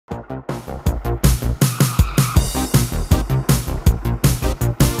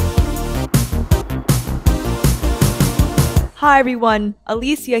Hi everyone,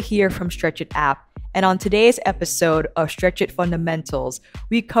 Alicia here from Stretch It app. And on today's episode of Stretch It Fundamentals,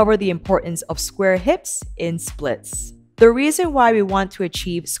 we cover the importance of square hips in splits. The reason why we want to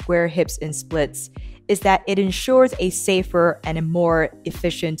achieve square hips in splits is that it ensures a safer and a more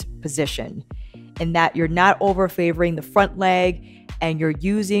efficient position, in that you're not over favoring the front leg and you're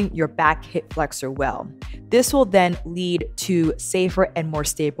using your back hip flexor well. This will then lead to safer and more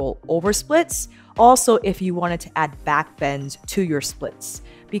stable over splits. Also, if you wanted to add back bends to your splits,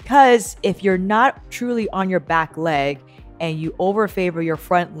 because if you're not truly on your back leg and you over favor your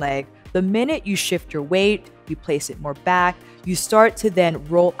front leg, the minute you shift your weight, you place it more back, you start to then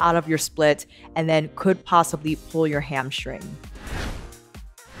roll out of your split and then could possibly pull your hamstring.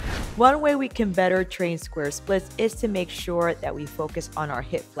 One way we can better train square splits is to make sure that we focus on our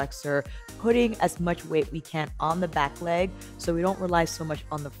hip flexor, putting as much weight we can on the back leg so we don't rely so much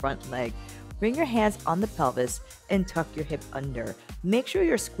on the front leg. Bring your hands on the pelvis and tuck your hip under. Make sure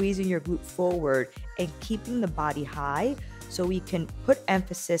you're squeezing your glute forward and keeping the body high so we can put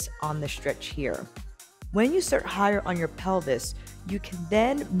emphasis on the stretch here. When you start higher on your pelvis, you can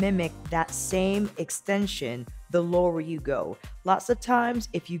then mimic that same extension the lower you go. Lots of times,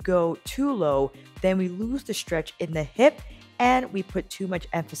 if you go too low, then we lose the stretch in the hip and we put too much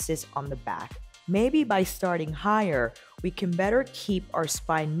emphasis on the back. Maybe by starting higher, we can better keep our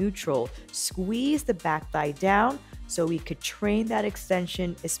spine neutral, squeeze the back thigh down so we could train that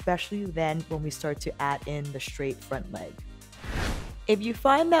extension, especially then when we start to add in the straight front leg. If you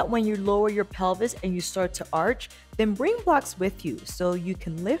find that when you lower your pelvis and you start to arch, then bring blocks with you so you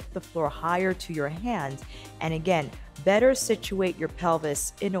can lift the floor higher to your hands. And again, better situate your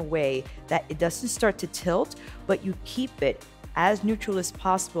pelvis in a way that it doesn't start to tilt, but you keep it as neutral as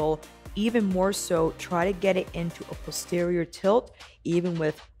possible. Even more so, try to get it into a posterior tilt, even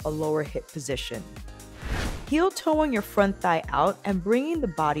with a lower hip position. Heel toeing your front thigh out and bringing the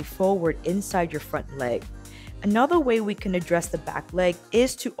body forward inside your front leg. Another way we can address the back leg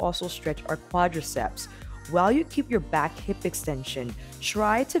is to also stretch our quadriceps. While you keep your back hip extension,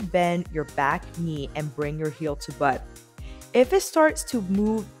 try to bend your back knee and bring your heel to butt. If it starts to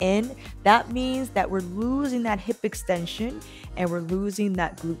move in, that means that we're losing that hip extension and we're losing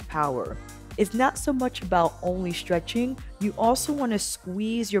that glute power. It's not so much about only stretching, you also want to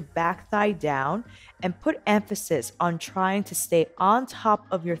squeeze your back thigh down and put emphasis on trying to stay on top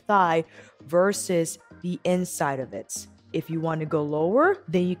of your thigh versus the inside of it. If you want to go lower,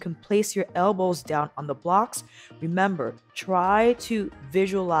 then you can place your elbows down on the blocks. Remember, try to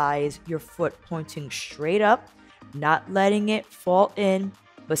visualize your foot pointing straight up, not letting it fall in,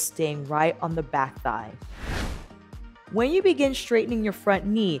 but staying right on the back thigh. When you begin straightening your front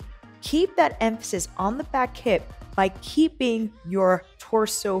knee, keep that emphasis on the back hip by keeping your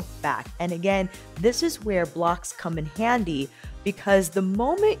torso back. And again, this is where blocks come in handy because the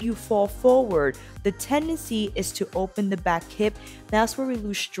moment you fall forward, the tendency is to open the back hip. That's where we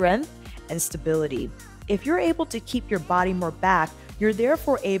lose strength and stability. If you're able to keep your body more back, you're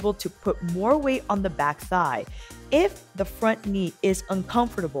therefore able to put more weight on the back thigh. If the front knee is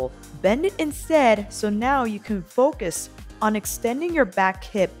uncomfortable, bend it instead so now you can focus on extending your back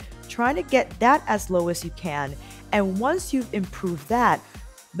hip, trying to get that as low as you can. And once you've improved that,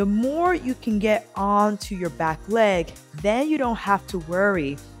 the more you can get onto your back leg, then you don't have to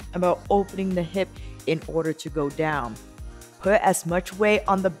worry about opening the hip in order to go down. Put as much weight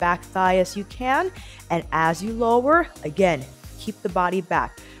on the back thigh as you can, and as you lower, again, keep the body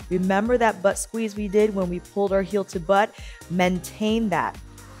back. Remember that butt squeeze we did when we pulled our heel to butt? Maintain that.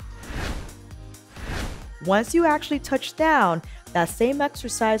 Once you actually touch down, that same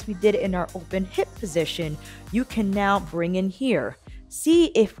exercise we did in our open hip position, you can now bring in here. See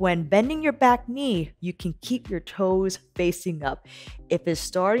if when bending your back knee, you can keep your toes facing up. If it's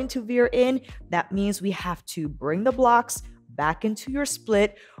starting to veer in, that means we have to bring the blocks back into your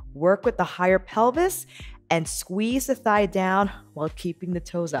split, work with the higher pelvis, and squeeze the thigh down while keeping the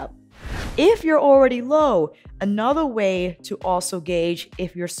toes up. If you're already low, another way to also gauge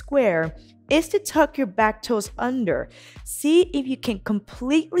if you're square is to tuck your back toes under. See if you can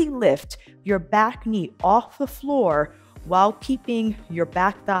completely lift your back knee off the floor while keeping your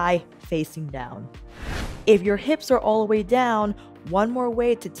back thigh facing down. If your hips are all the way down, one more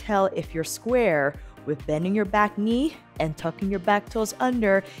way to tell if you're square with bending your back knee and tucking your back toes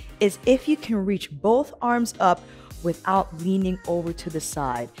under is if you can reach both arms up without leaning over to the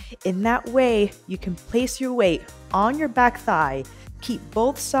side. In that way, you can place your weight on your back thigh, keep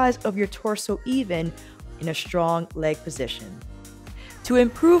both sides of your torso even in a strong leg position. To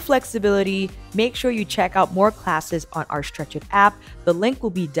improve flexibility, make sure you check out more classes on our Stretch It app. The link will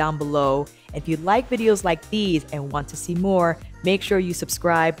be down below. If you like videos like these and want to see more, make sure you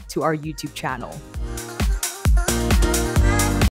subscribe to our YouTube channel.